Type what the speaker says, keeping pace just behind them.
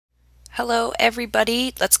Hello,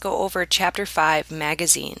 everybody. Let's go over Chapter 5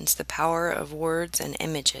 Magazines, the Power of Words and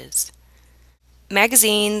Images.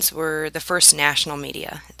 Magazines were the first national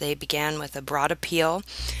media. They began with a broad appeal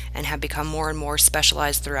and have become more and more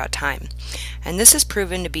specialized throughout time. And this has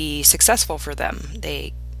proven to be successful for them.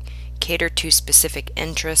 They cater to specific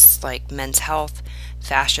interests like men's health,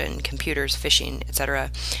 fashion, computers, fishing,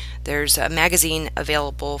 etc. There's a magazine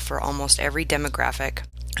available for almost every demographic.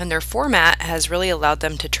 And their format has really allowed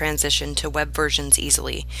them to transition to web versions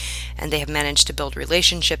easily, and they have managed to build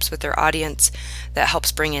relationships with their audience that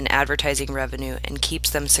helps bring in advertising revenue and keeps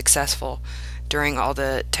them successful during all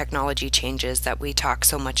the technology changes that we talk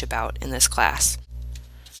so much about in this class.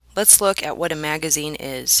 Let's look at what a magazine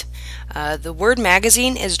is. The word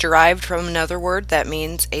magazine is derived from another word that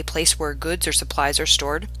means a place where goods or supplies are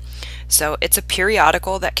stored. So it's a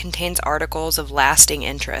periodical that contains articles of lasting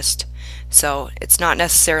interest. So it's not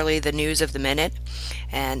necessarily the news of the minute,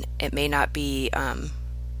 and it may not be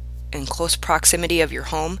in close proximity of your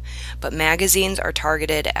home, but magazines are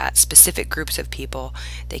targeted at specific groups of people.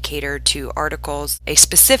 They cater to articles a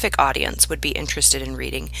specific audience would be interested in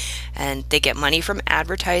reading, and they get money from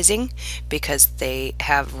advertising because they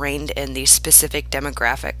have reined in these specific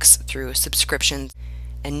demographics through subscriptions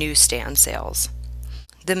and newsstand sales.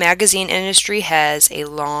 The magazine industry has a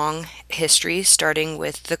long history, starting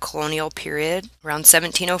with the colonial period. Around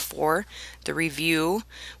 1704, the Review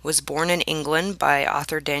was born in England by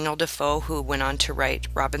author Daniel Defoe, who went on to write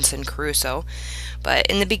Robinson Crusoe. But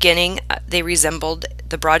in the beginning, they resembled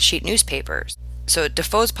the broadsheet newspapers. So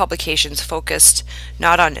Defoe's publications focused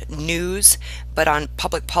not on news, but on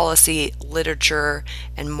public policy, literature,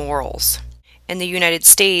 and morals. In the United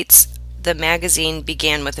States, the magazine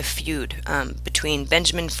began with a feud between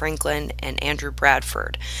Benjamin Franklin and Andrew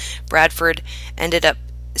Bradford. Bradford ended up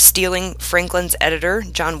stealing Franklin's editor,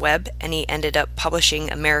 John Webb, and he ended up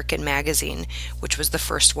publishing American Magazine, which was the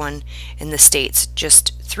first one in the States,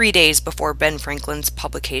 just 3 days before Ben Franklin's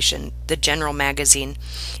publication, the General Magazine,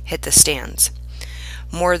 hit the stands.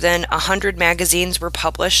 More than 100 magazines were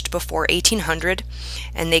published before 1800,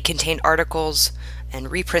 and they contained articles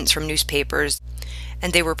and reprints from newspapers.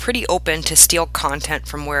 And they were pretty open to steal content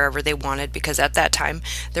from wherever they wanted because at that time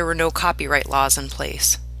there were no copyright laws in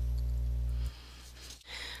place.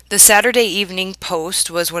 The Saturday Evening Post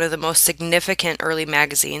was one of the most significant early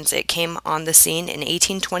magazines. It came on the scene in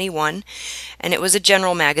 1821, and it was a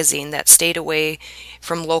general magazine that stayed away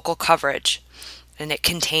from local coverage. And it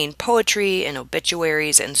contained poetry and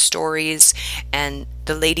obituaries and stories and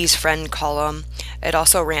the Ladies' Friend column. It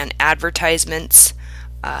also ran advertisements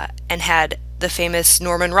and had the famous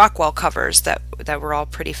Norman Rockwell covers that we're all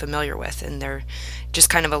pretty familiar with, and they're just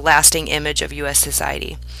kind of a lasting image of U.S.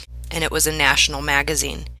 society. And it was a national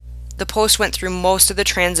magazine. The Post went through most of the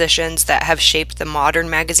transitions that have shaped the modern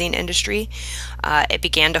magazine industry. It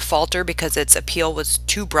began to falter because its appeal was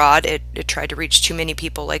too broad. It tried to reach too many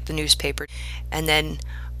people like the newspaper. And then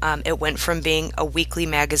it went from being a weekly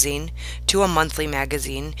magazine to a monthly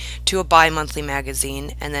magazine to a bi-monthly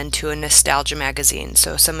magazine and then to a nostalgia magazine.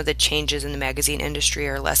 So some of the changes in the magazine industry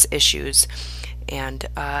are less issues and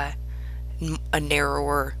a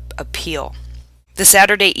narrower appeal. The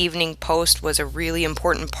Saturday Evening Post was a really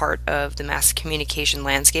important part of the mass communication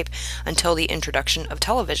landscape until the introduction of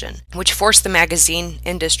television, which forced the magazine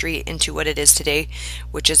industry into what it is today,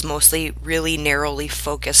 which is mostly really narrowly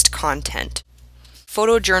focused content.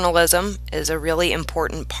 Photojournalism is a really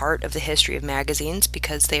important part of the history of magazines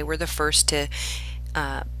because they were the first to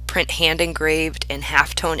print hand-engraved and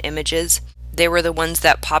halftone images. They were the ones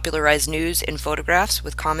that popularized news in photographs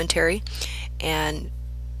with commentary, and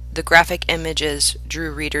the graphic images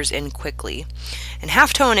drew readers in quickly. And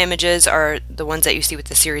halftone images are the ones that you see with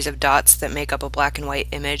the series of dots that make up a black and white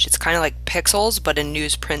image. It's kind of like pixels, but in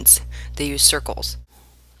newsprints they use circles.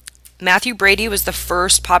 Mathew Brady was the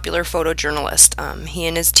first popular photojournalist. He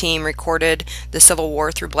and his team recorded the Civil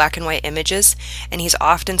War through black and white images, and he's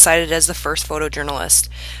often cited as the first photojournalist.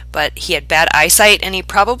 But he had bad eyesight, and he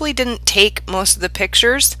probably didn't take most of the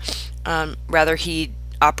pictures. Rather, he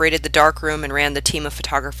operated the darkroom and ran the team of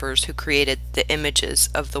photographers who created the images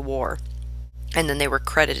of the war. And then they were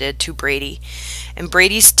credited to Brady. And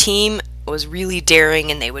Brady's team was really daring,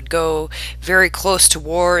 and they would go very close to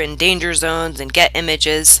war and danger zones and get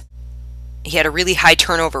images. He had a really high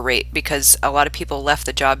turnover rate because a lot of people left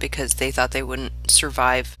the job because they thought they wouldn't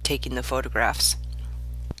survive taking the photographs.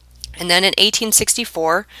 And then in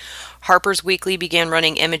 1864, Harper's Weekly began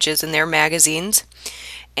running images in their magazines,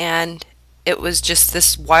 and it was just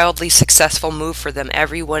this wildly successful move for them.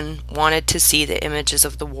 Everyone wanted to see the images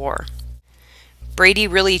of the war. Brady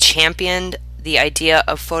really championed the idea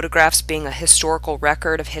of photographs being a historical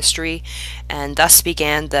record of history, and thus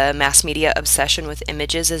began the mass media obsession with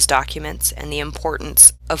images as documents and the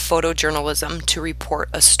importance of photojournalism to report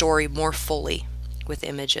a story more fully with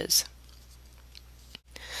images.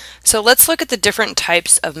 So let's look at the different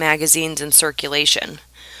types of magazines in circulation.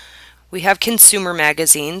 We have consumer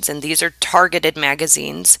magazines, and these are targeted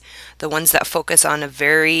magazines, the ones that focus on a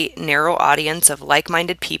very narrow audience of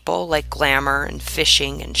like-minded people like Glamour and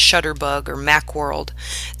Fishing and Shutterbug or Macworld.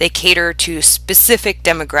 They cater to specific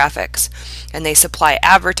demographics, and they supply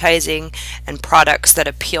advertising and products that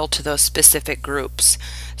appeal to those specific groups.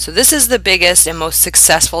 So this is the biggest and most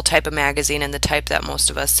successful type of magazine, and the type that most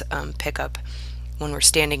of us pick up when we're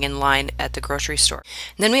standing in line at the grocery store.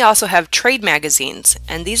 And then we also have trade magazines,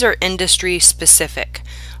 and these are industry specific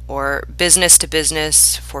or business to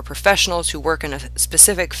business for professionals who work in a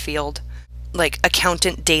specific field, like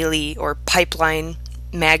Accountant Daily or Pipeline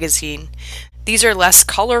Magazine. These are less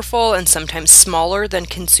colorful and sometimes smaller than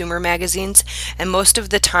consumer magazines, and most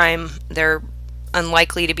of the time they're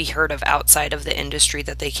unlikely to be heard of outside of the industry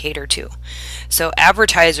that they cater to. So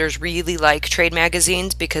advertisers really like trade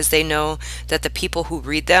magazines because they know that the people who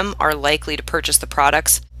read them are likely to purchase the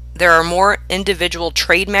products. There are more individual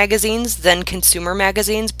trade magazines than consumer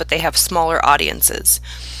magazines, but they have smaller audiences.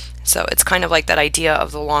 So it's kind of like that idea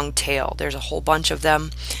of the long tail. There's a whole bunch of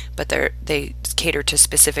them, but they cater to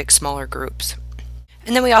specific smaller groups.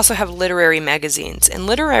 And then we also have literary magazines, and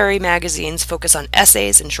literary magazines focus on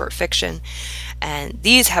essays and short fiction, and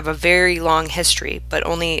these have a very long history, but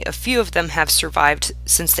only a few of them have survived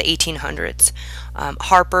since the 1800s.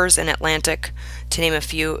 Harper's and Atlantic, to name a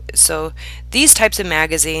few. So these types of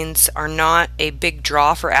magazines are not a big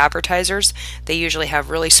draw for advertisers. They usually have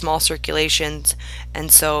really small circulations,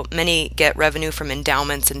 and so many get revenue from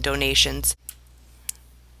endowments and donations.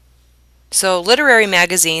 So literary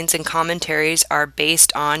magazines and commentaries are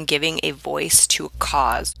based on giving a voice to a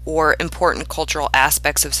cause or important cultural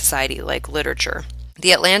aspects of society like literature.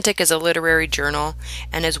 The Atlantic is a literary journal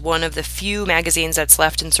and is one of the few magazines that's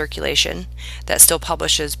left in circulation that still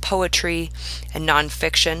publishes poetry and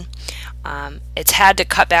nonfiction. It's had to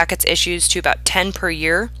cut back its issues to about 10 per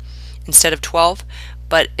year instead of 12,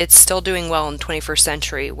 but it's still doing well in the 21st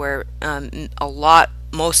century where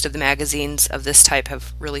most of the magazines of this type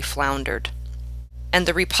have really floundered. And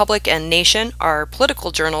the Republic and Nation are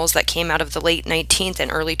political journals that came out of the late 19th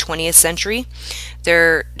and early 20th century.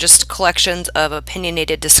 They're just collections of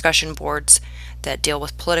opinionated discussion boards that deal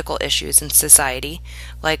with political issues in society,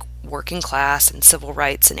 like working class and civil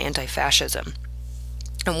rights and anti-fascism.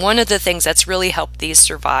 And one of the things that's really helped these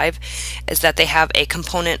survive is that they have a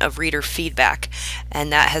component of reader feedback,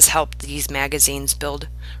 and that has helped these magazines build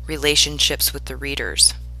relationships with the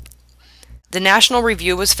readers. The National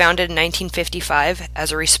Review was founded in 1955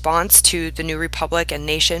 as a response to the New Republic and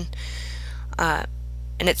Nation, and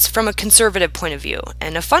it's from a conservative point of view.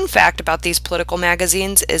 And a fun fact about these political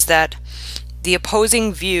magazines is that the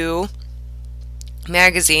Opposing View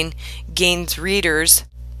magazine gains readers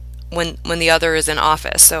when the other is in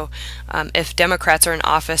office. So if Democrats are in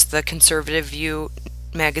office, the Conservative View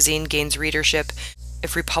magazine gains readership.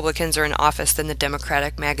 If Republicans are in office, then the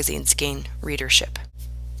Democratic magazines gain readership.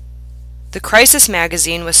 The Crisis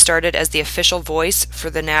magazine was started as the official voice for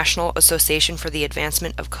the National Association for the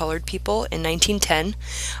Advancement of Colored People in 1910,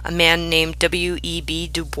 a man named W.E.B.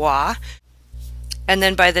 Du Bois. And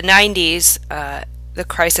then by the 90s, the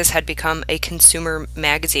Crisis had become a consumer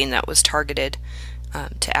magazine that was targeted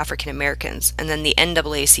to African Americans. And then the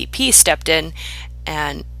NAACP stepped in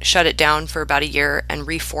and shut it down for about a year and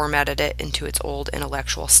reformatted it into its old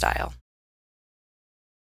intellectual style.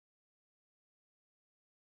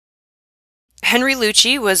 Henry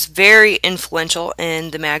Lucci was very influential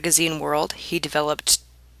in the magazine world. He developed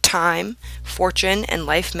Time, Fortune, and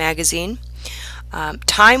Life magazine.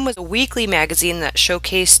 Time was a weekly magazine that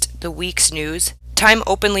showcased the week's news. Time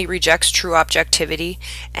openly rejects true objectivity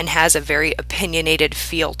and has a very opinionated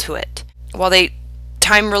feel to it. While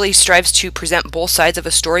Time really strives to present both sides of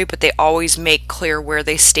a story, but they always make clear where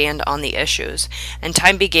they stand on the issues. And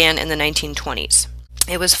Time began in the 1920s.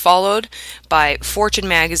 It was followed by Fortune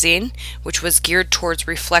magazine, which was geared towards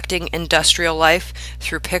reflecting industrial life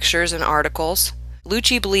through pictures and articles.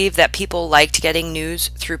 Lucci believed that people liked getting news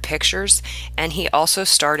through pictures, and he also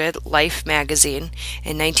started Life magazine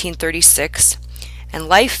in 1936. And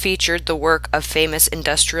Life featured the work of famous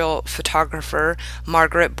industrial photographer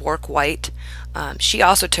Margaret Bourke-White. She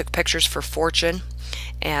also took pictures for Fortune,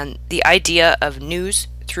 and the idea of news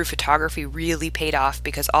through photography really paid off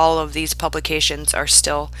because all of these publications are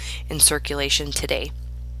still in circulation today.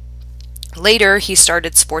 Later, he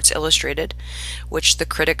started Sports Illustrated, which the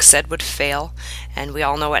critics said would fail, and we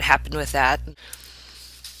all know what happened with that.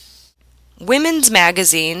 Women's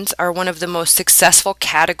magazines are one of the most successful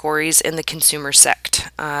categories in the consumer sect.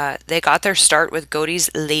 They got their start with Godey's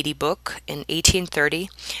Lady Book in 1830,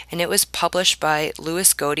 and it was published by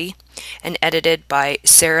Louis Godey and edited by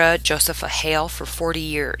Sarah Josepha Hale for 40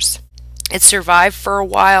 years. It survived for a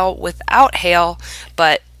while without Hale,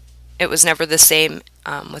 but it was never the same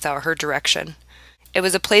without her direction. It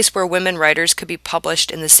was a place where women writers could be published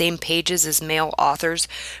in the same pages as male authors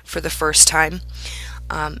for the first time.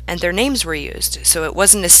 And their names were used. So it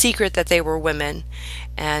wasn't a secret that they were women,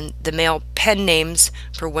 and the male pen names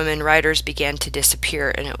for women writers began to disappear,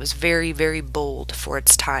 and it was very, very bold for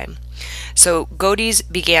its time. So Godey's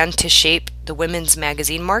began to shape the women's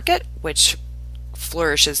magazine market, which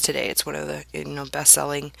flourishes today. It's one of the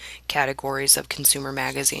best-selling categories of consumer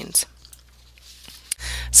magazines.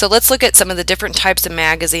 So let's look at some of the different types of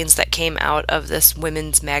magazines that came out of this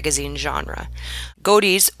women's magazine genre.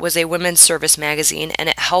 Godey's was a women's service magazine, and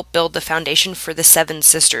it helped build the foundation for the Seven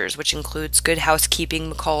Sisters, which includes Good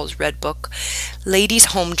Housekeeping, McCall's Red Book, Ladies'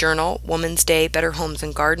 Home Journal, Woman's Day, Better Homes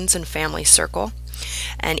and Gardens, and Family Circle.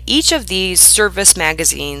 And each of these service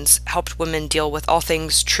magazines helped women deal with all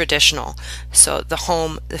things traditional, so the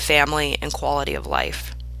home, the family, and quality of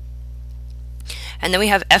life. And then we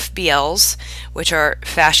have FBLs, which are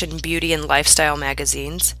fashion, beauty, and lifestyle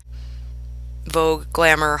magazines. Vogue,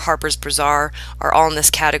 Glamour, Harper's Bazaar are all in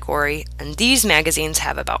this category, and these magazines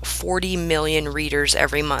have about 40 million readers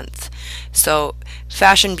every month. So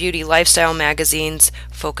fashion, beauty, lifestyle magazines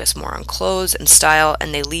focus more on clothes and style,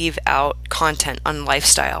 and they leave out content on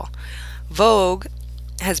lifestyle. Vogue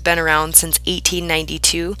has been around since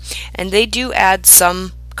 1892, and they do add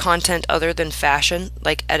some content other than fashion,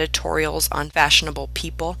 like editorials on fashionable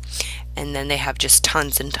people, and then they have just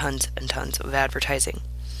tons and tons and tons of advertising.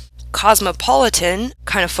 Cosmopolitan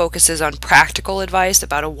kind of focuses on practical advice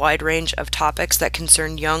about a wide range of topics that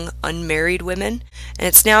concern young unmarried women, and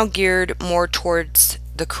it's now geared more towards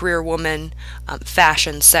the career woman,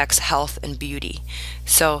 fashion, sex, health, and beauty.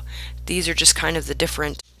 So these are just kind of the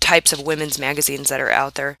different types of women's magazines that are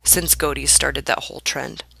out there since Godey started that whole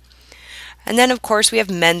trend. And then, of course, we have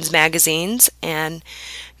men's magazines, and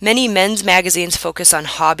many men's magazines focus on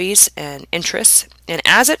hobbies and interests. And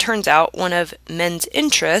as it turns out, one of men's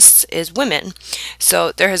interests is women.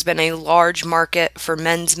 So there has been a large market for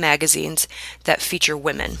men's magazines that feature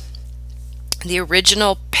women. The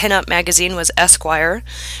original pinup magazine was Esquire,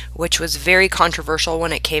 which was very controversial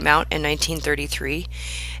when it came out in 1933,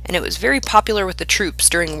 and it was very popular with the troops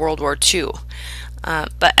during World War II.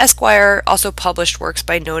 But Esquire also published works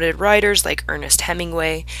by noted writers like Ernest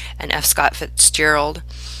Hemingway and F. Scott Fitzgerald,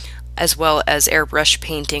 as well as airbrush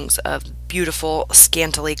paintings of beautiful,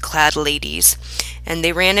 scantily clad ladies. And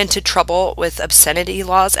they ran into trouble with obscenity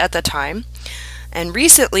laws at the time. And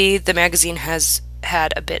recently, the magazine has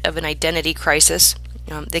had a bit of an identity crisis.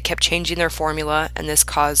 They kept changing their formula, and this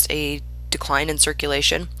caused a decline in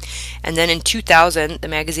circulation. And then in 2000, the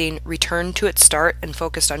magazine returned to its start and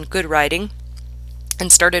focused on good writing,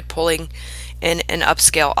 and started pulling in an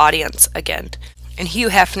upscale audience again. And Hugh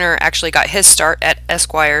Hefner actually got his start at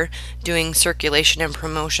Esquire doing circulation and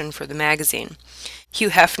promotion for the magazine. Hugh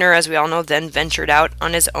Hefner, as we all know, then ventured out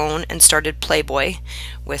on his own and started Playboy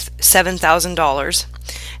with $7,000.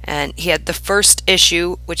 And he had the first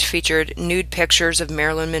issue, which featured nude pictures of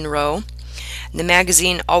Marilyn Monroe. The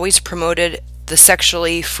magazine always promoted the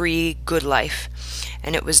sexually free good life,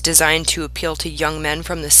 and it was designed to appeal to young men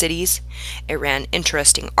from the cities. It ran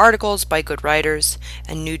interesting articles by good writers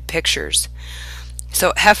and nude pictures.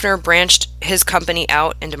 So Hefner branched his company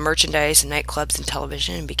out into merchandise and nightclubs and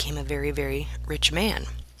television and became a very, very rich man.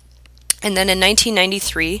 And then in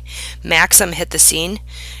 1993, Maxim hit the scene,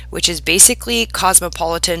 which is basically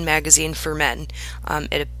Cosmopolitan magazine for men.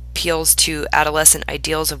 It appeals to adolescent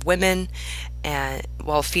ideals of women, and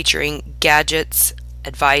while featuring gadgets,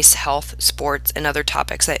 advice, health, sports, and other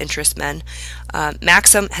topics that interest men.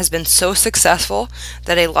 Maxim has been so successful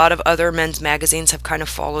that a lot of other men's magazines have kind of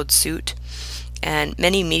followed suit, and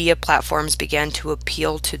many media platforms began to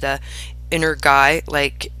appeal to the inner guy,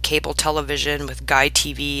 like cable television with Guy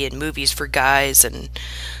TV and Movies for Guys and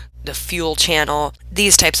the Fuel Channel,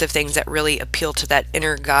 these types of things that really appeal to that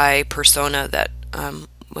inner guy persona that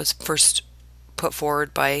was first put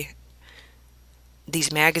forward by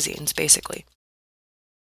these magazines, basically.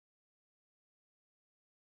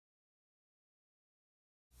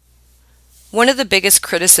 One of the biggest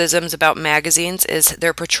criticisms about magazines is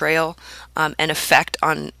their portrayal and effect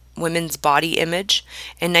on women's body image.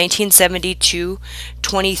 In 1972,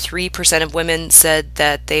 23% of women said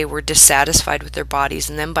that they were dissatisfied with their bodies,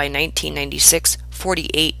 and then by 1996,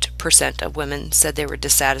 48% of women said they were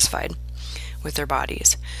dissatisfied with their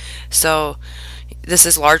bodies. So this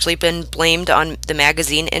has largely been blamed on the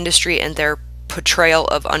magazine industry and their portrayal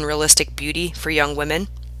of unrealistic beauty for young women.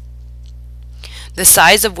 The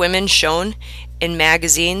size of women shown in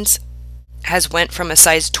magazines has went from a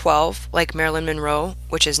size 12, like Marilyn Monroe,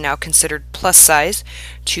 which is now considered plus size,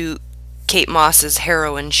 to Kate Moss's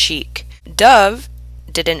heroin chic. Dove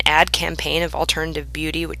did an ad campaign of alternative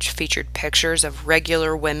beauty, which featured pictures of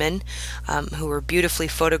regular women who were beautifully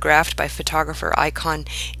photographed by photographer icon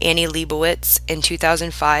Annie Leibovitz in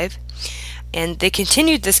 2005. And they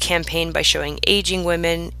continued this campaign by showing aging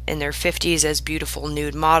women in their 50s as beautiful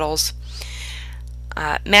nude models.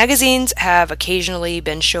 Magazines have occasionally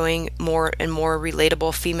been showing more and more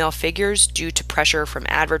relatable female figures due to pressure from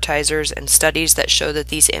advertisers and studies that show that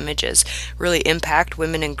these images really impact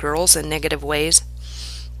women and girls in negative ways.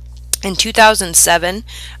 In 2007,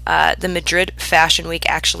 the Madrid Fashion Week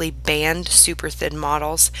actually banned super thin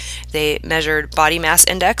models. They measured body mass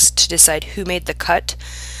index to decide who made the cut.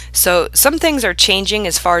 So some things are changing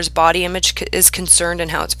as far as body image is concerned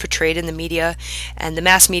and how it's portrayed in the media, and the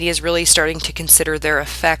mass media is really starting to consider their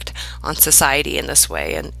effect on society in this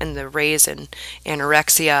way, and the rise in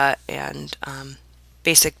anorexia and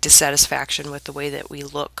basic dissatisfaction with the way that we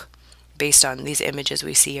look based on these images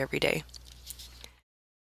we see every day.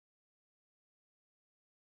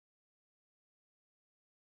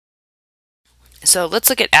 So let's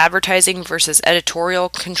look at advertising versus editorial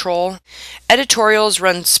control. Editorials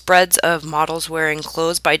run spreads of models wearing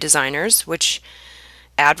clothes by designers, which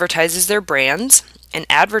advertises their brands, and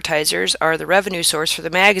advertisers are the revenue source for the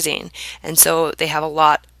magazine, and so they have a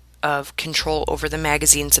lot of control over the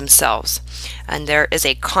magazines themselves. And there is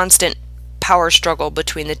a constant power struggle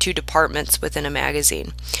between the two departments within a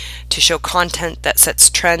magazine to show content that sets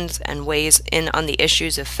trends and weighs in on the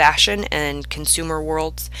issues of fashion and consumer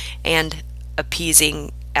worlds and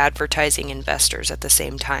appeasing advertising investors at the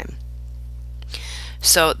same time.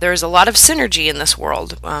 So there's a lot of synergy in this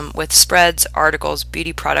world with spreads, articles,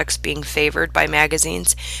 beauty products being favored by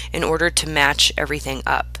magazines in order to match everything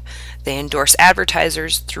up. They endorse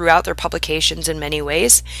advertisers throughout their publications in many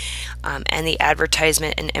ways, and the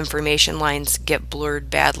advertisement and information lines get blurred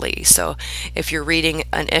badly. So if you're reading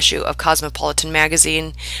an issue of Cosmopolitan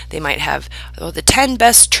magazine, they might have the 10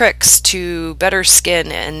 best tricks to better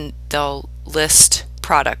skin, and they'll list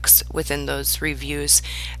products within those reviews,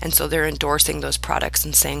 and so they're endorsing those products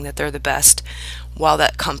and saying that they're the best while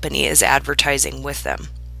that company is advertising with them,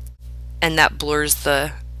 and that blurs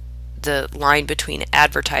the line between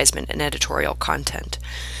advertisement and editorial content.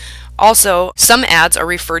 Also, some ads are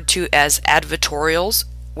referred to as advertorials,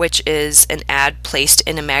 which is an ad placed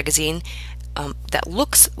in a magazine that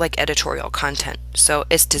looks like editorial content. So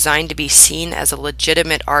it's designed to be seen as a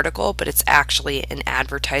legitimate article, but it's actually an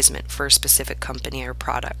advertisement for a specific company or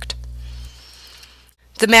product.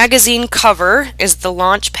 The magazine cover is the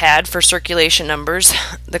launch pad for circulation numbers.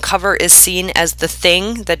 The cover is seen as the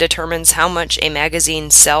thing that determines how much a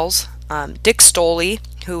magazine sells. Dick Stoley,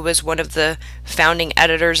 who was one of the founding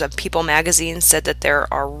editors of People magazine, said that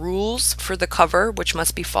there are rules for the cover which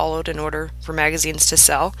must be followed in order for magazines to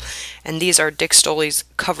sell, and these are Dick Stoley's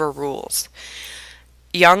cover rules.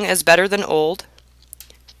 Young is better than old,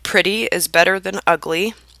 pretty is better than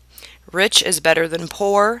ugly, rich is better than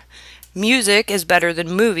poor, music is better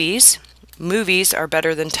than movies, movies are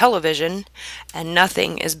better than television, and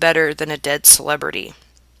nothing is better than a dead celebrity.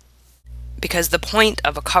 Because the point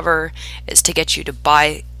of a cover is to get you to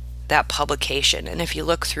buy that publication. And if you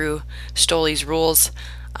look through Stoley's rules,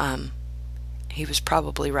 he was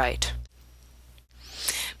probably right.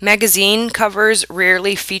 Magazine covers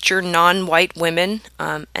rarely feature non-white women,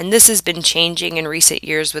 and this has been changing in recent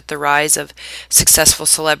years with the rise of successful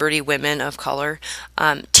celebrity women of color.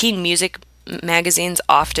 Teen music magazines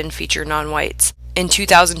often feature non-whites. In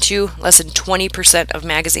 2002, less than 20% of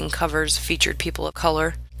magazine covers featured people of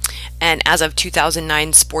color. And as of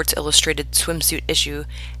 2009, Sports Illustrated swimsuit issue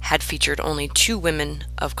had featured only 2 women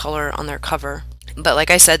of color on their cover. But like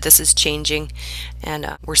I said, this is changing,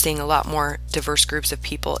 and we're seeing a lot more diverse groups of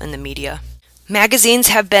people in the media. Magazines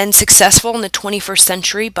have been successful in the 21st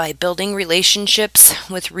century by building relationships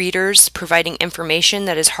with readers, providing information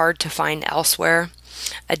that is hard to find elsewhere,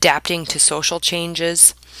 adapting to social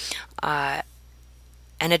changes,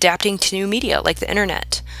 and adapting to new media like the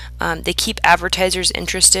internet. They keep advertisers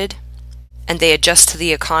interested, and they adjust to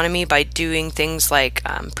the economy by doing things like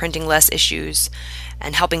printing less issues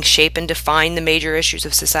and helping shape and define the major issues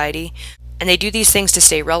of society. And they do these things to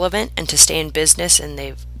stay relevant and to stay in business, and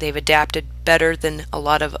they've adapted better than a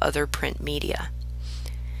lot of other print media.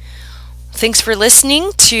 Thanks for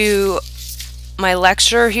listening to my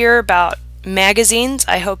lecture here about magazines.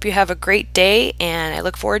 I hope you have a great day, and I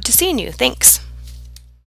look forward to seeing you. Thanks.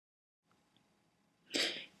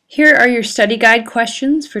 Here are your study guide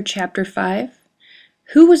questions for Chapter 5.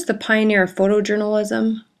 Who was the pioneer of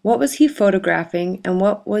photojournalism? What was he photographing, and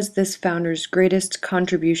what was this founder's greatest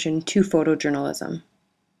contribution to photojournalism?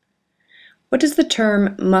 What does the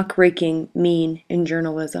term muckraking mean in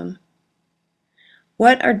journalism?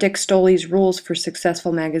 What are Dick Stoley's rules for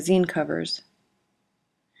successful magazine covers?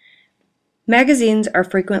 Magazines are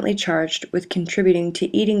frequently charged with contributing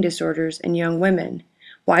to eating disorders in young women.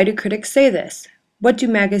 Why do critics say this? What do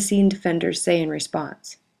magazine defenders say in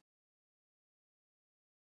response?